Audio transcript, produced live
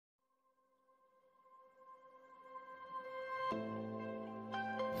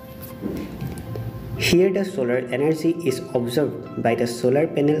Here the solar energy is absorbed by the solar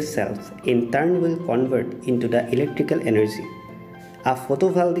panel cells, in turn will convert into the electrical energy. A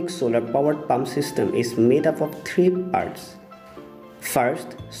photovoltaic solar powered pump system is made up of three parts.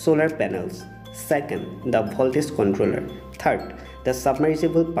 First, solar panels. Second, the voltage controller. Third, the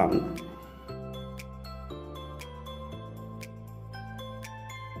submersible pump.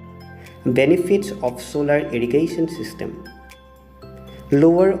 Benefits of solar irrigation system.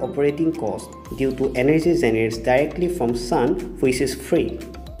 Lower operating cost due to energy generated directly from sun, which is free.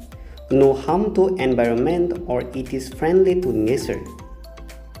 No harm to environment, or it is friendly to nature.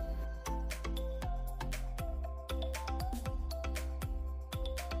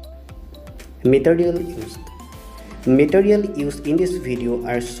 Material used. Material used in this video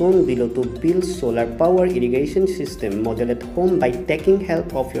are shown below to build solar power irrigation system model at home by taking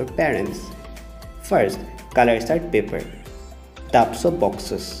help of your parents. First, color chart paper, tubs of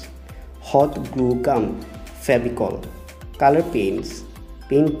boxes, hot glue gun, Fevicol, color paints,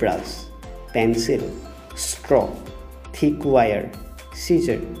 paintbrush, pencil, straw, thick wire,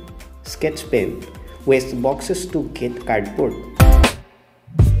 scissor, sketch pen, waste boxes to get cardboard.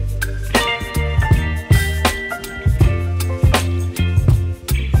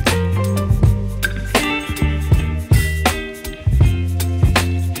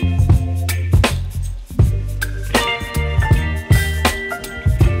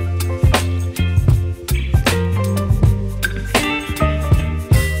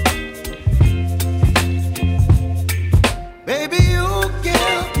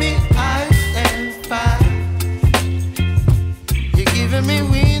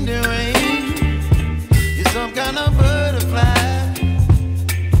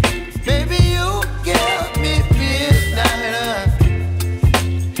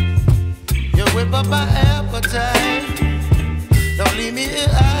 My appetite, don't leave me here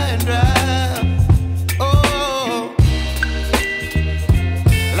high and dry. Oh,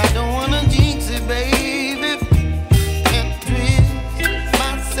 well, I don't wanna jinx it, baby, and twist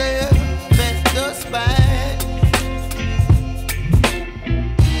myself at the spine.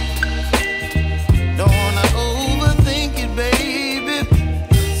 Don't wanna overthink it, baby,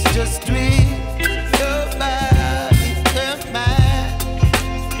 it's just twist your body and mine.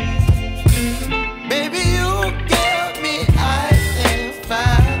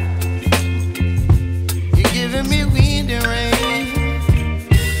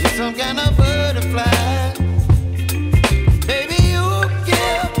 Some kind of butterfly, baby, you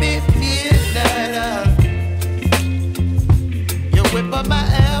give me midnight. You whip up my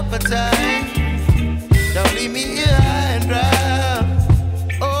appetite, don't leave me here high and dry.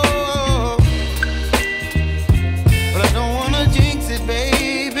 Oh, but I don't wanna jinx it,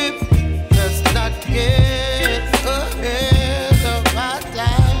 baby. Let's not get ahead of my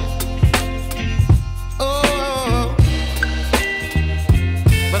time. Oh,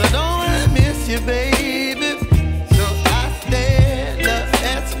 but I don't wanna miss you, baby, so I stand up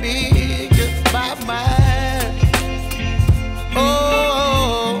and speak just my mind. Oh,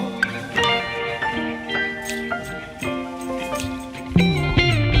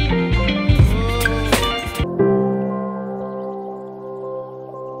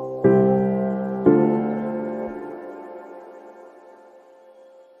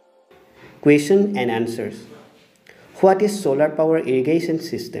 Question and answers. What is solar power irrigation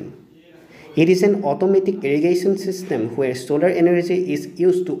system? It is an automatic irrigation system where solar energy is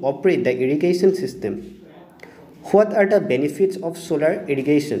used to operate the irrigation system. What are the benefits of solar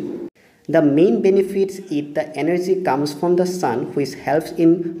irrigation? The main benefits is the energy comes from the sun, which helps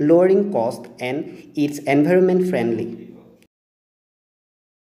in lowering cost and it's environment friendly.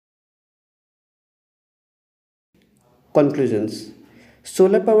 Conclusions.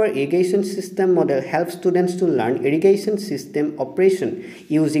 Solar power irrigation system model helps students to learn irrigation system operation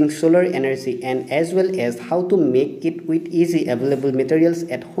using solar energy and as well as how to make it with easy available materials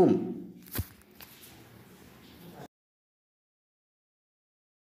at home.